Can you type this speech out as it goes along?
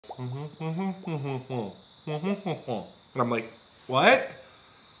And I'm like, what?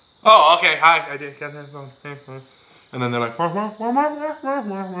 Oh, okay, hi, I did get that phone. And then they're like, and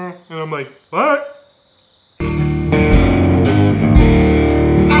I'm like, what?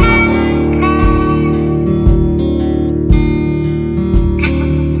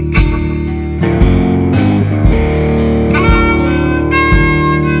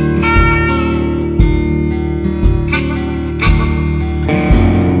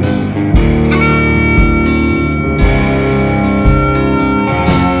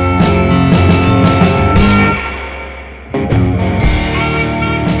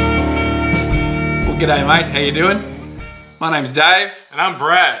 G'day mate, how you doing? My name's Dave. And I'm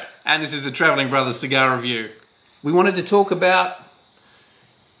Brad. And this is the Travelling Brothers Cigar Review. We wanted to talk about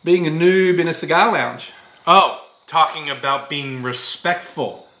being a noob in a cigar lounge. Oh, talking about being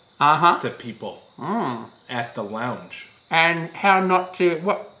respectful to people at the lounge. And how not to,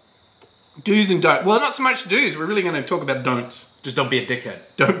 what, do's and don'ts. Well, not so much do's, we're really going to talk about don'ts. Just don't be a dickhead.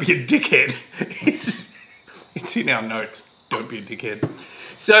 Don't be a dickhead. It's in our notes. Don't be a dickhead.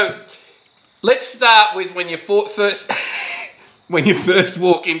 So, let's start with when you first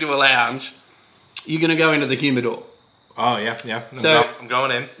walk into a lounge, you're going to go into the humidor. Oh, yeah. So I'm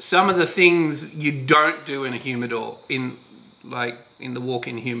going in. Some of the things you don't do in a humidor, in the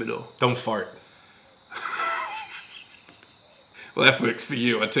walk-in humidor. Don't fart. Well, that works for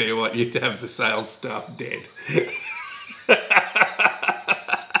you. I tell you what, you'd have the sales staff dead.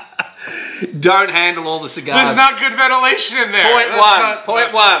 Don't handle all the cigars. There's not good ventilation in there.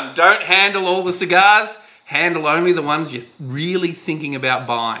 Point one. Don't handle all the cigars. Handle only the ones you're really thinking about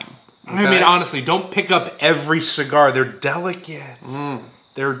buying. Okay? I mean, honestly, don't pick up every cigar. They're delicate.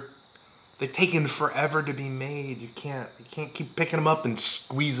 They've taken forever to be made. You can't keep picking them up and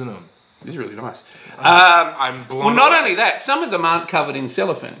squeezing them. It's really nice. I'm blown Well, not away. only that, some of them aren't covered in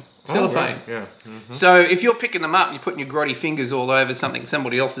cellophane. Cellophane. Oh, yeah. So if you're picking them up and you're putting your grotty fingers all over something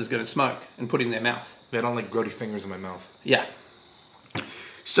somebody else is going to smoke and put in their mouth. I don't like grody fingers in my mouth. Yeah.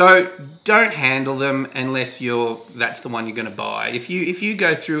 So don't handle them unless that's the one you're going to buy. If you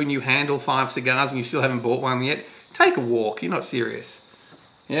go through and you handle 5 cigars and you still haven't bought one yet, take a walk. You're not serious.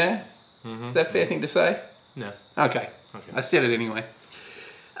 Yeah? Is that a fair thing to say? No. Okay. I said it anyway.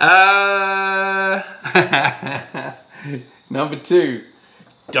 Number 2.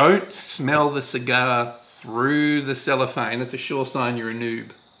 Don't smell the cigar through the cellophane. That's a sure sign you're a noob.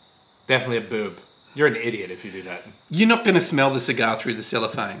 Definitely a boob. You're an idiot if you do that. You're not going to smell the cigar through the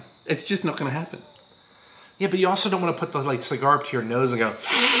cellophane. It's just not going to happen. Yeah, but you also don't want to put the cigar up to your nose and go,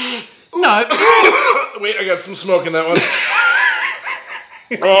 No. wait, I got some smoke in that one.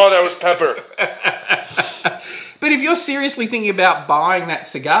 Oh, that was pepper. But if you're seriously thinking about buying that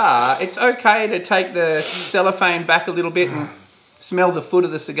cigar, it's okay to take the cellophane back a little bit and smell the foot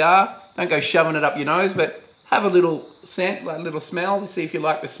of the cigar. Don't go shoving it up your nose, but have a little scent, like a little smell to see if you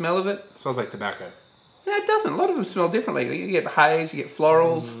like the smell of it. It smells like tobacco. Yeah, it doesn't. A lot of them smell differently. You get haze, you get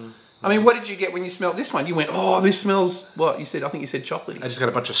florals. I mean, what did you get when you smelled this one? You went, oh, this smells, what? I think you said chocolatey. I just got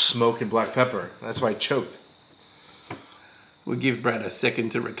a bunch of smoke and black pepper. That's why I choked. We'll give Brad a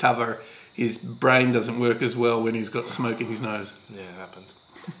second to recover. His brain doesn't work as well when he's got smoke in his nose. Yeah, it happens.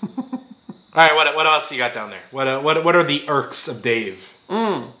 All right, what else you got down there? What are the irks of Dave?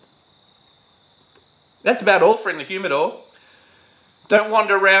 That's about all for in the humidor. Don't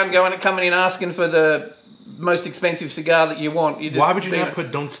wander around coming in asking for the most expensive cigar that you want. Why would you not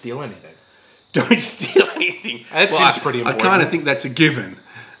put don't steal anything? Don't steal anything. That seems pretty important. I kind of think that's a given.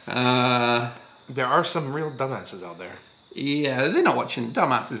 There are some real dumbasses out there. Yeah, they're not watching.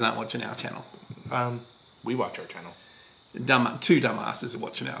 Dumbasses aren't watching our channel. We watch our channel. 2 dumbasses are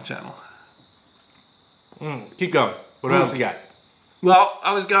watching our channel. Keep going. What else you got? Well,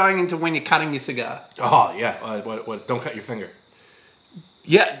 I was going into when you're cutting your cigar. Oh yeah. What? Don't cut your finger.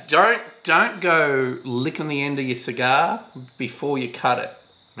 Yeah, don't go licking the end of your cigar before you cut it,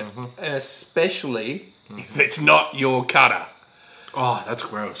 especially if it's not your cutter. Oh, that's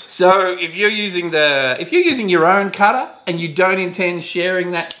gross. So if you're using your own cutter and you don't intend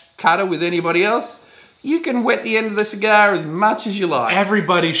sharing that cutter with anybody else, you can wet the end of the cigar as much as you like.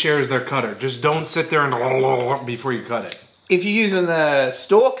 Everybody shares their cutter. Just don't sit there and before you cut it. If you're using the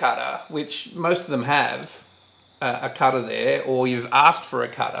store cutter, which most of them have a cutter there, or you've asked for a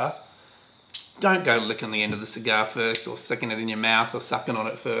cutter, don't go licking the end of the cigar first, or sticking it in your mouth, or sucking on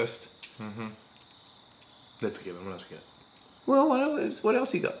it first. That's a given. What else you got? Well, what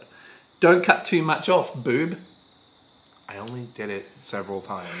else you got? Don't cut too much off, boob. I only did it several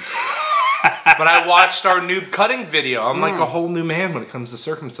times. But I watched our noob cutting video. I'm like a whole new man when it comes to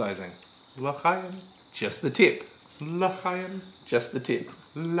circumcising. L'chaim. Just the tip. L'chaim. Just the tip.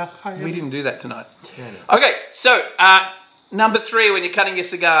 We didn't do that tonight. Yeah, I know. Okay, so number 3, when you're cutting your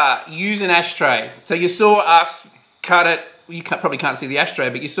cigar, use an ashtray. So you saw us cut it. You probably can't see the ashtray,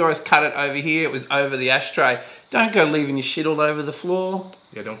 but you saw us cut it over here. It was over the ashtray. Don't go leaving your shit all over the floor.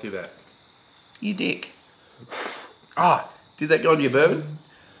 Yeah, don't do that. You dick. Ah, did that go into your bourbon?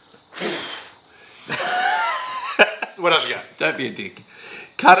 What else you got? Don't be a dick.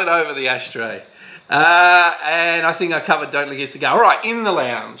 Cut it over the ashtray. And I think I covered don't lick your cigar. All right, in the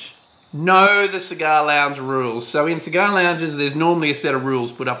lounge. Know the cigar lounge rules. So in cigar lounges, there's normally a set of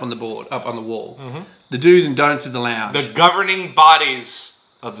rules put up on the board, up on the wall. The do's and don'ts of the lounge. The governing bodies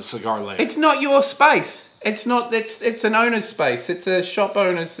of the cigar lounge. It's not your space. It's not. It's an owner's space. It's a shop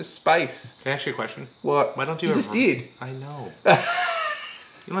owner's space. Can I ask you a question? What? Why don't you? You just did. I know. You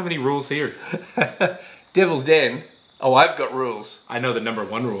don't have any rules here. Devil's Den. Oh, I've got rules. I know the number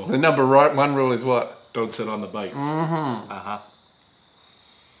 1 rule. The number 1 rule is what? Don't sit on the bikes.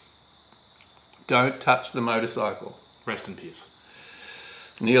 Don't touch the motorcycle. Rest in peace.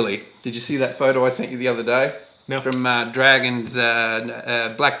 Nearly. Did you see that photo I sent you the other day? No. From Dragon's,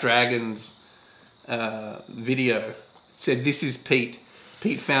 Black Dragon's video. It said, "This is Pete.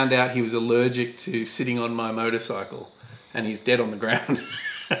 Pete found out he was allergic to sitting on my motorcycle, and he's dead on the ground."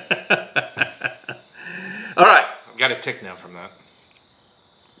 All right. I've got a tick now from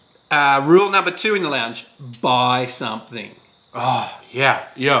that. Rule number 2 in the lounge: buy something. Oh, yeah.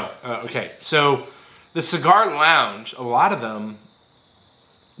 Okay. So the cigar lounge, a lot of them,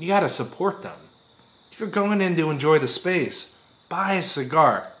 you got to support them. If you're going in to enjoy the space, buy a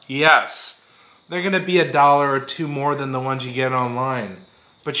cigar. Yes, they're going to be $1 or $2 more than the ones you get online.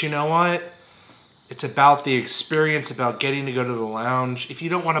 But you know what? It's about the experience, about getting to go to the lounge. If you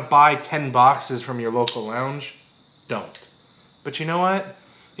don't want to buy 10 boxes from your local lounge, don't. But you know what?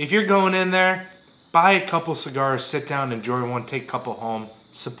 If you're going in there, buy a couple cigars, sit down, enjoy one, take a couple home.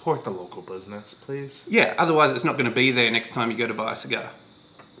 Support the local business, please. Yeah, otherwise it's not going to be there next time you go to buy a cigar.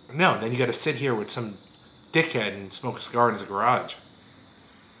 No, then you got to sit here with some dickhead and smoke a cigar in his garage.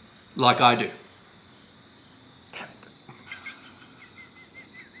 Like I do.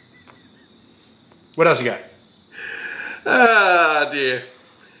 What else you got? Ah, dear.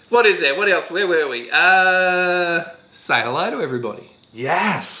 What is there? What else? Where were we? Say hello to everybody.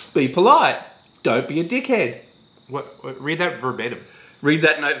 Yes. Be polite. Don't be a dickhead. What? Read that verbatim. Read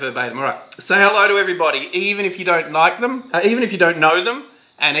that note verbatim. All right. Say hello to everybody, even if you don't like them, even if you don't know them,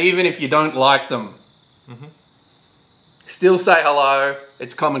 and even if you don't like them. Still say hello.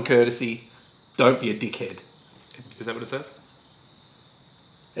 It's common courtesy. Don't be a dickhead. Is that what it says?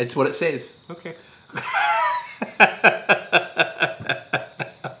 It's what it says. Okay.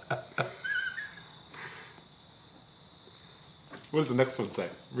 What does the next one say?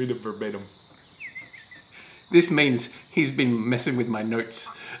 Read it verbatim. This means he's been messing with my notes.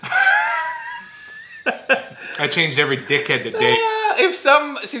 I changed every dickhead to Dave. If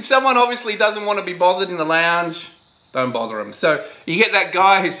someone obviously doesn't want to be bothered in the lounge, don't bother him. So you get that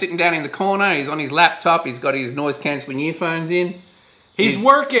guy who's sitting down in the corner, he's on his laptop, he's got his noise-cancelling earphones in. He's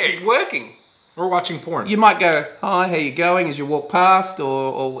working. He's working. We're watching porn. You might go, "Hi, how you going?" as you walk past,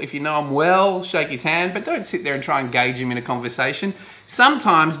 or if you know him well, shake his hand, but don't sit there and try and engage him in a conversation.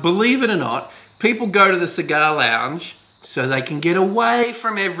 Sometimes, believe it or not, people go to the cigar lounge so they can get away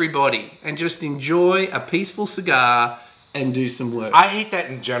from everybody and just enjoy a peaceful cigar and do some work. I hate that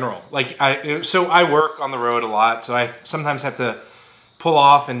in general. Like, I work on the road a lot, so I sometimes have to pull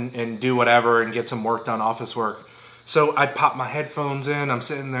off and do whatever and get some work done, office work. So I pop my headphones in, I'm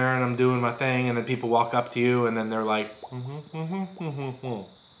sitting there and I'm doing my thing, and then people walk up to you and then they're like, and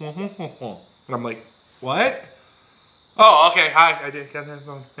I'm like, what? Oh, okay, hi, I did got the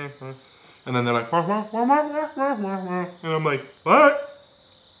headphones. And then they're like, and I'm like, what?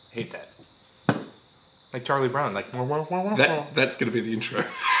 Hate that. Like Charlie Brown, like, That's going to be the intro.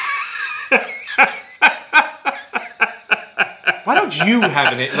 Why don't you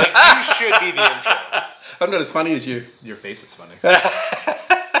have it? Like, you should be the intro. I'm not as funny as you. Your face is funny.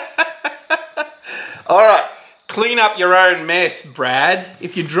 All right, clean up your own mess, Brad.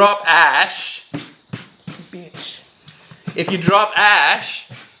 If you drop ash, bitch. If you drop ash,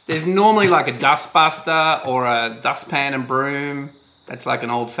 there's normally like a dust buster or a dustpan and broom. That's like an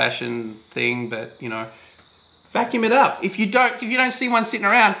old-fashioned thing, but you know, vacuum it up. If you don't see one sitting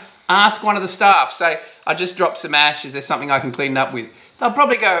around, ask one of the staff. Say, "I just dropped some ash. Is there something I can clean it up with?" They'll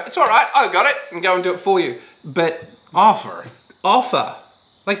probably go, "It's all right. I got it," and go and do it for you. But offer.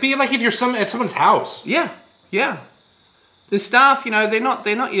 Like, be like if you're at someone's house. Yeah. The staff, you know, they're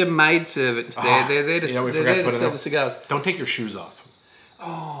not your maid servants. They're there to sell the cigars. Don't take your shoes off.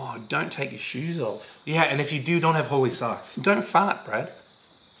 Oh, don't take your shoes off. Yeah, and if you do, don't have holy socks. Don't fart, Brad.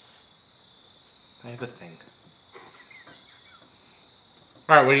 I have a thing.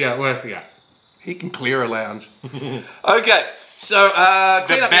 All right, what do you got? What else you got? He can clear a lounge. Okay, so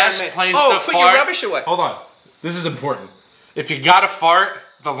clean The up best your mess. place Oh, to put fart. your rubbish away. Hold on. This is important. If you got to fart,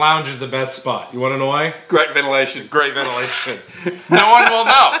 the lounge is the best spot. You want to know why? Great ventilation. Great ventilation. No one will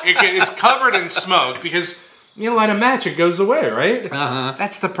know. It's covered in smoke because you light a match, it goes away, right? Uh-huh.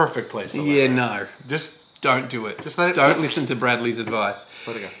 That's the perfect place. To Yeah, live. no. Just Don't do it. Just let it- Don't listen to Bradley's advice.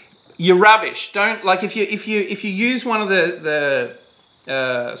 let it go. Your rubbish. Don't like if you use one of the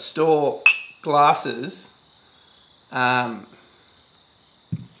store glasses,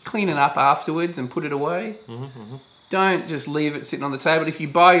 clean it up afterwards and put it away. Don't just leave it sitting on the table. If you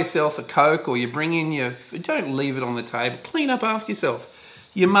buy yourself a Coke or you bring in don't leave it on the table. Clean up after yourself.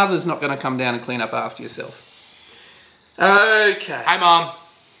 Your mother's not going to come down and clean up after yourself. Okay. Hi, Mom.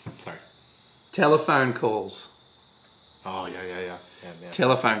 Sorry. Telephone calls. Oh, yeah.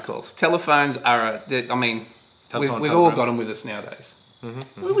 Telephone calls. Telephones are, I mean, we've all telephone. got them with us nowadays.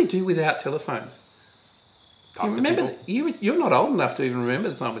 What do we do without telephones? Talk to Remember, people. you're not old enough to even remember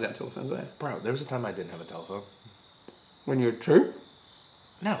the time without telephones, are you? Bro, there was a time I didn't have a telephone. When you were 2?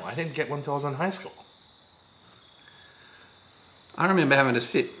 No, I didn't get one until I was in high school. I remember having to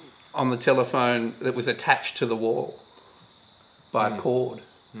sit on the telephone that was attached to the wall by a cord.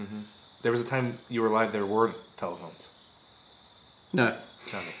 There was a time you were alive, there weren't telephones. No.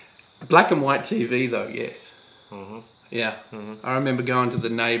 No. Black and white TV, though, yes. Yeah. I remember going to the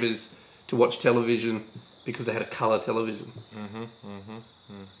neighbours to watch television because they had a colour television.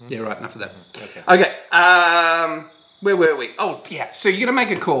 Yeah, right, enough of that. Okay. Where were we? Oh, yeah. So you're going to make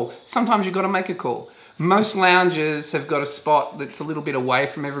a call. Sometimes you've got to make a call. Most lounges have got a spot that's a little bit away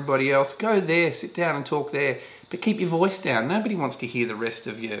from everybody else. Go there, sit down and talk there. But keep your voice down. Nobody wants to hear the rest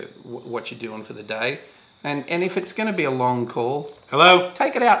of what you're doing for the day. And if it's going to be a long call... Hello?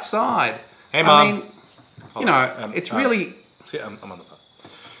 Take it outside. Hey, Mom. I mean, it's really... See, I'm on the phone.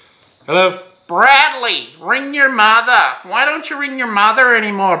 Hello? Bradley, ring your mother. Why don't you ring your mother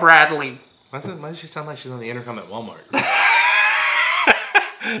anymore, Bradley? Why does she sound like she's on the intercom at Walmart?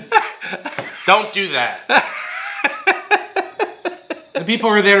 Don't do that. The people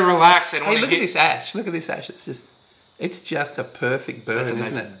are there to relax. Hey, look at this ash. Look at this ash. It's just a perfect burn, That's a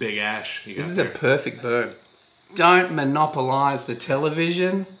isn't nice it? big ash. You got This is there. a perfect burn. Don't monopolize the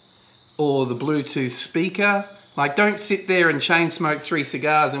television or the Bluetooth speaker. Like, don't sit there and chain smoke 3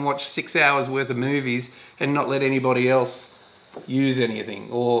 cigars and watch 6 hours worth of movies and not let anybody else use anything,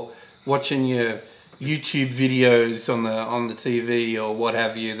 or watching your YouTube videos on the TV or what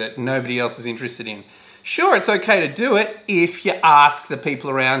have you that nobody else is interested in. Sure, it's okay to do it if you ask the people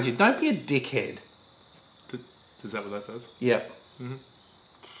around you. Don't be a dickhead. Is that what that says? Yep.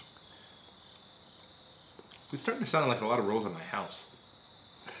 It's starting to sound like a lot of rules in my house.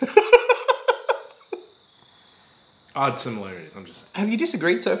 Odd similarities, I'm just saying. Have you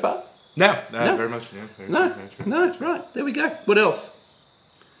disagreed so far? No, No. very much. Yeah, No, very true. no, right, there we go. What else?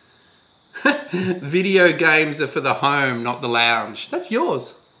 Video games are for the home, not the lounge. That's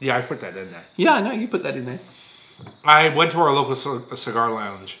yours. Yeah, I put that in there. Yeah, I know, you put that in there. I went to our local cigar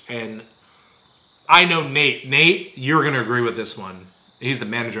lounge, and I know Nate. Nate, you're going to agree with this one. He's the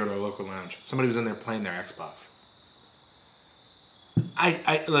manager at our local lounge. Somebody was in there playing their Xbox.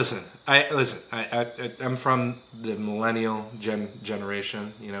 I'm from the millennial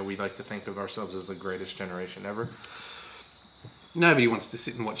generation. You know, we like to think of ourselves as the greatest generation ever. Nobody wants to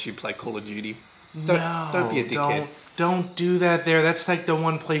sit and watch you play Call of Duty. Don't be a dickhead. Don't do that there. That's like the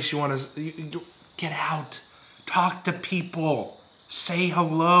one place you want to... Get out. Talk to people. Say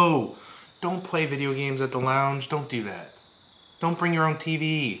hello. Don't play video games at the lounge. Don't do that. Don't bring your own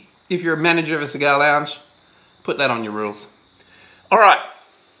TV. If you're a manager of a cigar lounge, put that on your rules. All right.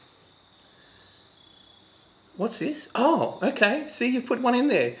 What's this? Oh, okay. See, you've put one in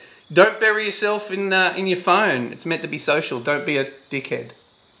there. Don't bury yourself in your phone. It's meant to be social. Don't be a dickhead.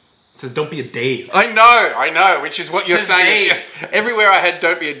 It says don't be a Dave. I know, which is what you're says saying. Dave. Everywhere I had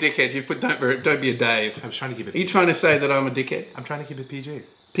don't be a dickhead, you've put don't be a Dave. I was trying to keep it Are you PG. trying to say that I'm a dickhead? I'm trying to keep it PG.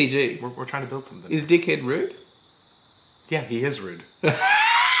 PG. We're trying to build something. Is dickhead rude? Yeah, he is rude.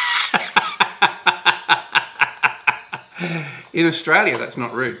 In Australia, that's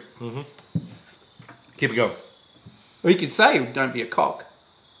not rude. Keep it going. Or you could say don't be a cock.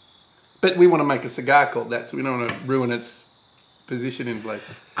 But we want to make a cigar called that, so we don't want to ruin its position in place.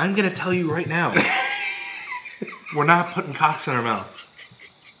 I'm going to tell you right now. We're not putting cocks in our mouth.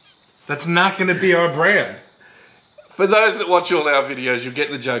 That's not going to be our brand. For those that watch all our videos, you'll get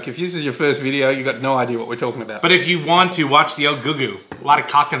the joke. If this is your first video, you've got no idea what we're talking about. But if you want to, watch the El Gugu. A lot of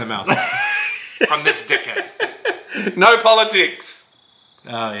cock in the mouth. From this dickhead. No politics.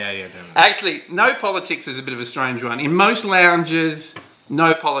 Oh, yeah. Actually, no politics is a bit of a strange one. In most lounges,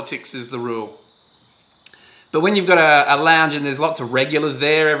 no politics is the rule. But when you've got a lounge and there's lots of regulars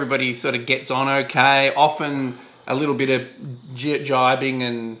there, everybody sort of gets on okay. Often a little bit of jibing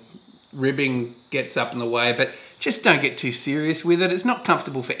and ribbing gets up in the way, but just don't get too serious with it. It's not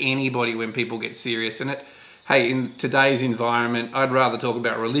comfortable for anybody when people get serious. And hey, in today's environment, I'd rather talk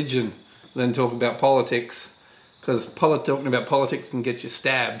about religion than talk about politics, because talking about politics can get you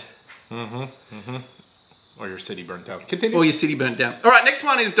stabbed. Or your city burnt down. Continue. Or your city burnt down. All right, next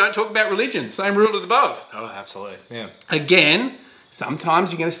one is don't talk about religion. Same rule as above. Oh, absolutely. Yeah. Again,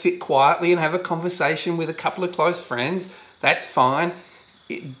 sometimes you're going to sit quietly and have a conversation with a couple of close friends. That's fine.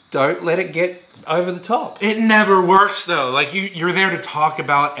 Don't let it get over the top. It never works, though. Like, you're there to talk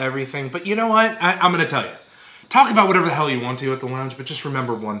about everything. But you know what? I'm going to tell you. Talk about whatever the hell you want to at the lounge, but just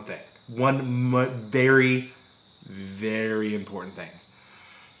remember one thing. One very, very important thing.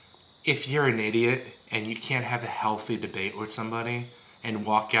 If you're an idiot and you can't have a healthy debate with somebody and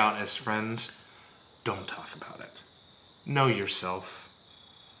walk out as friends, don't talk about it. Know yourself.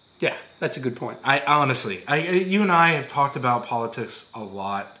 Yeah, that's a good point. Honestly, you and I have talked about politics a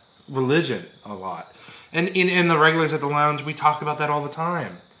lot, religion a lot. And in the regulars at the lounge, we talk about that all the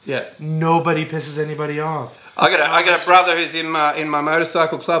time. Yeah. Nobody pisses anybody off. I got a brother who's in my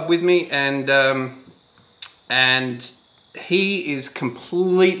motorcycle club with me, and he is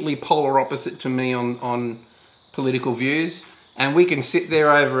completely polar opposite to me on political views. And we can sit there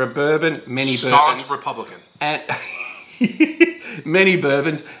over a bourbon, many Staunch bourbons, Republican. and many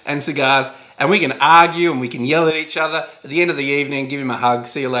bourbons and cigars, and we can argue and we can yell at each other. At the end of the evening, give him a hug,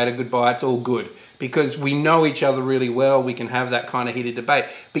 see you later, goodbye. It's all good because we know each other really well. We can have that kind of heated debate,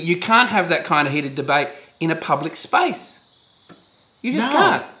 but you can't have that kind of heated debate in a public space. You just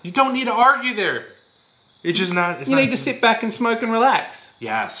can't. You don't need to argue there. It's just not. You need to sit back and smoke and relax.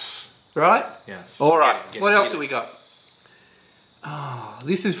 Yes. Right? Yes. All right. What else have we got? Oh,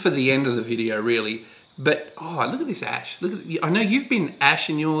 this is for the end of the video, really. But, oh, look at this ash. Look at. I know you've been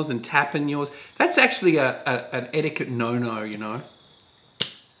ashing yours and tapping yours. That's actually an etiquette no-no, you know.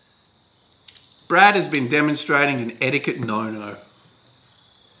 Brad has been demonstrating an etiquette no-no.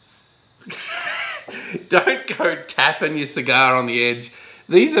 Don't go tapping your cigar on the edge.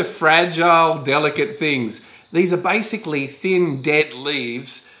 These are fragile, delicate things. These are basically thin, dead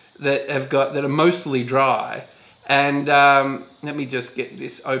leaves that are mostly dry. And let me just get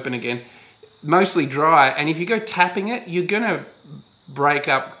this open again. Mostly dry, and if you go tapping it, you're gonna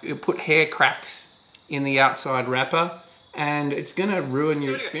put hair cracks in the outside wrapper, and it's gonna ruin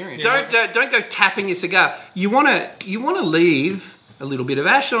your experience. Don't go tapping your cigar. You wanna leave a little bit of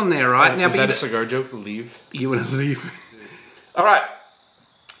ash on there, right? Now, is that a cigar joke? Leave. You wanna leave. All right.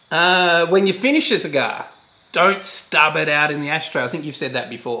 When you finish a cigar, don't stub it out in the ashtray. I think you've said that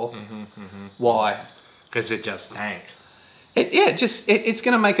before. Why? Because it just stank. It's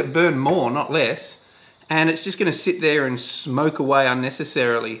going to make it burn more, not less. And it's just going to sit there and smoke away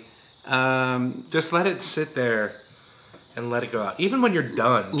unnecessarily. Just let it sit there and let it go out. Even when you're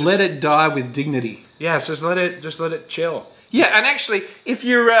done. Let it die with dignity. Yes, just let it chill. Yeah, and actually, if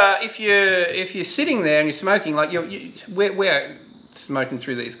you're sitting there and you're smoking, like we're smoking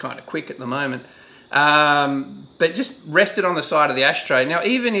through these kind of quick at the moment, but just rest it on the side of the ashtray. Now,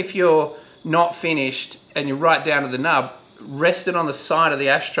 even if you're not finished and you're right down to the nub, rest it on the side of the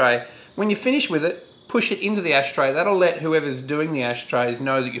ashtray. When you finish with it, push it into the ashtray. That'll let whoever's doing the ashtrays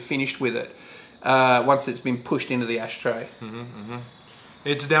know that you're finished with it once it's been pushed into the ashtray.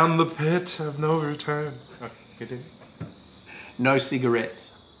 It's down the pit of no return. No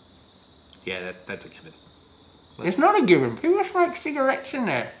cigarettes. Yeah, that's a given. It's not a given. People smoke cigarettes in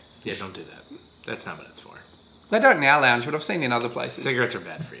there. Yeah, don't do that. That's not what it's for. They don't in our lounge, but I've seen in other places. Cigarettes are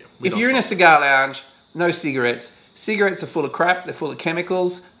bad for you. If you're in a cigar lounge, no cigarettes. Cigarettes are full of crap. They're full of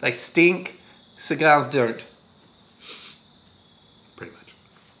chemicals. They stink. Cigars don't. Pretty much.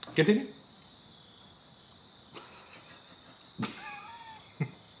 Continue.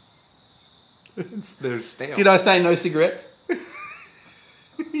 They're stale. Did I say no cigarettes?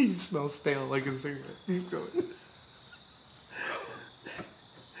 You smell stale like a cigarette. Keep going.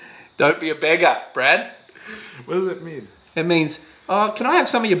 Don't be a beggar, Brad. What does that mean? It means, oh, can I have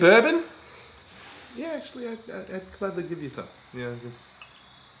some of your bourbon? Yeah, actually, I'd gladly give you some. Yeah.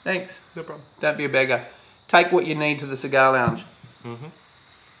 Thanks. No problem. Don't be a beggar. Take what you need to the cigar lounge.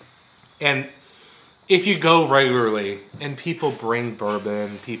 And if you go regularly and people bring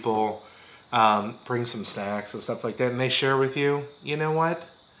bourbon, people bring some snacks and stuff like that, and they share with you, you know what?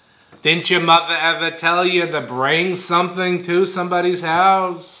 Didn't your mother ever tell you to bring something to somebody's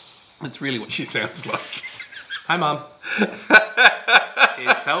house? That's really what she sounds like. Hi, Mom.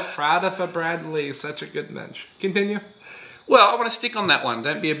 She's so proud of her Bradley. Such a good mensch. Continue. Well, I want to stick on that one.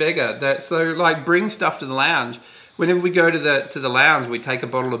 Don't be a beggar. So, like, bring stuff to the lounge. Whenever we go to the lounge, we take a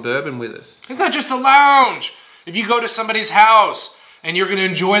bottle of bourbon with us. It's not just a lounge. If you go to somebody's house and you're going to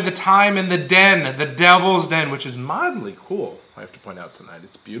enjoy the time in the den, the Devil's Den, which is mildly cool, I have to point out tonight.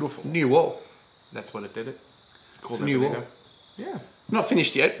 It's beautiful. New wall. That's what it did it. Cool. It's a new wall. Yeah. Not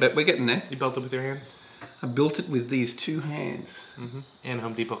finished yet, but we're getting there. You built it with your hands? I built it with these 2 hands. And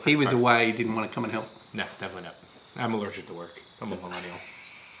Home Depot. He was away. He didn't want to come and help. No, definitely not. I'm allergic to work. I'm a millennial.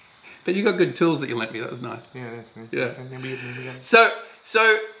 But you got good tools that you lent me. That was nice. Yeah, that's nice. Yeah. Maybe So,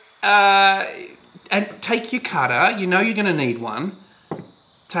 and take your cutter. You know you're going to need one.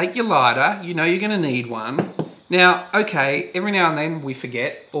 Take your lighter. You know you're going to need one. Now, okay, every now and then we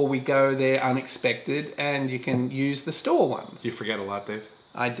forget or we go there unexpected and you can use the store ones. You forget a lot, Dave?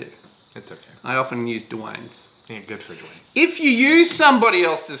 I do. It's okay. I often use Dwayne's. Yeah, good for Dwayne. If you use somebody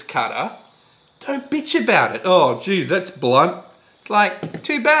else's cutter, don't bitch about it. Oh, geez, that's blunt. It's like,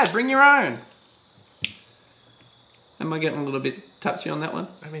 too bad, bring your own. Am I getting a little bit touchy on that one?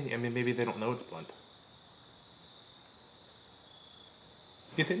 I mean, maybe they don't know it's blunt.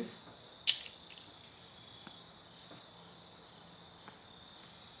 Continue.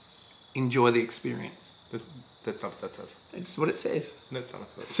 Enjoy the experience. That's not what that says. It's what it says. That's not what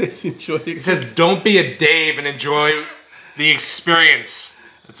it It says. says enjoy the It experience. says, don't be a Dave and enjoy the experience.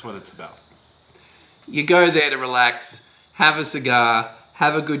 That's what it's about. You go there to relax, have a cigar,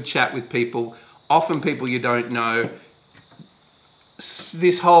 have a good chat with people, often people you don't know.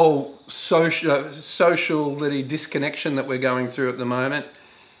 This whole social disconnection that we're going through at the moment,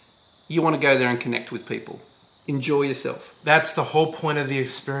 you want to go there and connect with people. Enjoy yourself. That's the whole point of the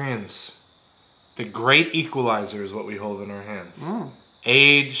experience. The great equalizer is what we hold in our hands.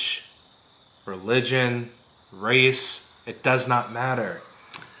 Age, religion, race, it does not matter.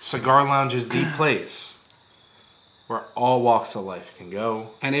 Cigar Lounge is the place where all walks of life can go.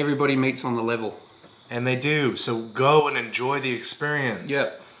 And everybody meets on the level. And they do. So go and enjoy the experience.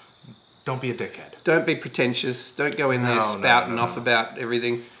 Yep. Don't be a dickhead. Don't be pretentious. Don't go in there No, spouting off about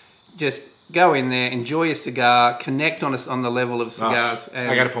everything. Just go in there, enjoy your cigar, connect on the level of cigars. Oh,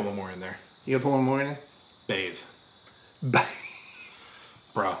 I got to put one more in there. You got to put one more in Bathe. there?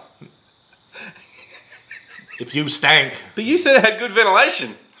 Bro. If you stank. But you said it had good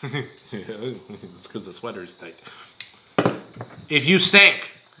ventilation. It's because the sweater is tight. If you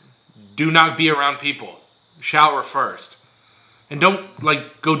stink, do not be around people. Shower first. And don't,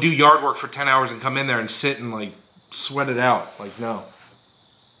 like, go do yard work for 10 hours and come in there and sit and, like, sweat it out. Like, no.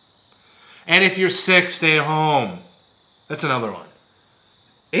 And if you're sick, stay home. That's another one.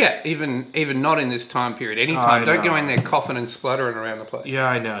 Yeah, even not in this time period. Anytime. Don't go in there coughing and spluttering around the place. Yeah,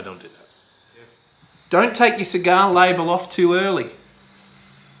 I know. Don't do that. Don't take your cigar label off too early.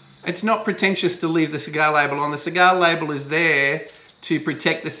 It's not pretentious to leave the cigar label on. The cigar label is there to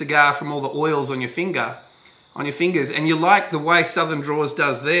protect the cigar from all the oils on your fingers. And you like the way Southern Drawers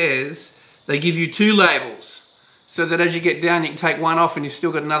does theirs, they give you 2 labels. So that as you get down, you can take one off and you've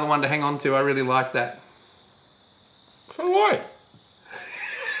still got another one to hang on to. I really like that. So what?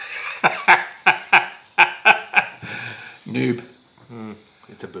 Noob.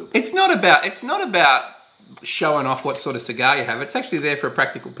 It's a boop. It's not about showing off what sort of cigar you have. It's actually there for a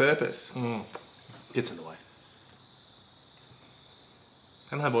practical purpose. Gets in the way.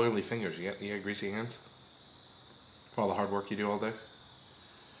 I don't have oily fingers. You got greasy hands? For all the hard work you do all day?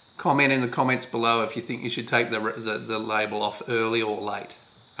 Comment in the comments below if you think you should take the label off early or late.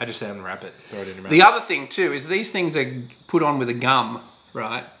 I just say unwrap it. Throw it in your mouth. The other thing too is these things are put on with a gum,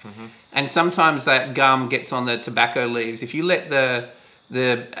 right? And sometimes that gum gets on the tobacco leaves. If you let the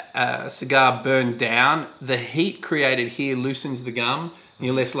cigar burn down, the heat created here loosens the gum, and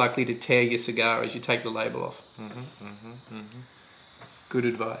you're less likely to tear your cigar as you take the label off. Good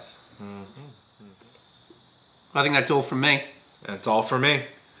advice. I think that's all from me. That's all for me.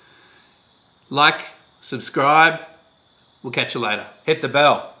 Like, subscribe. We'll catch you later. Hit the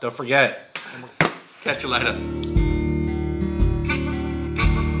bell. Don't forget. Catch you later.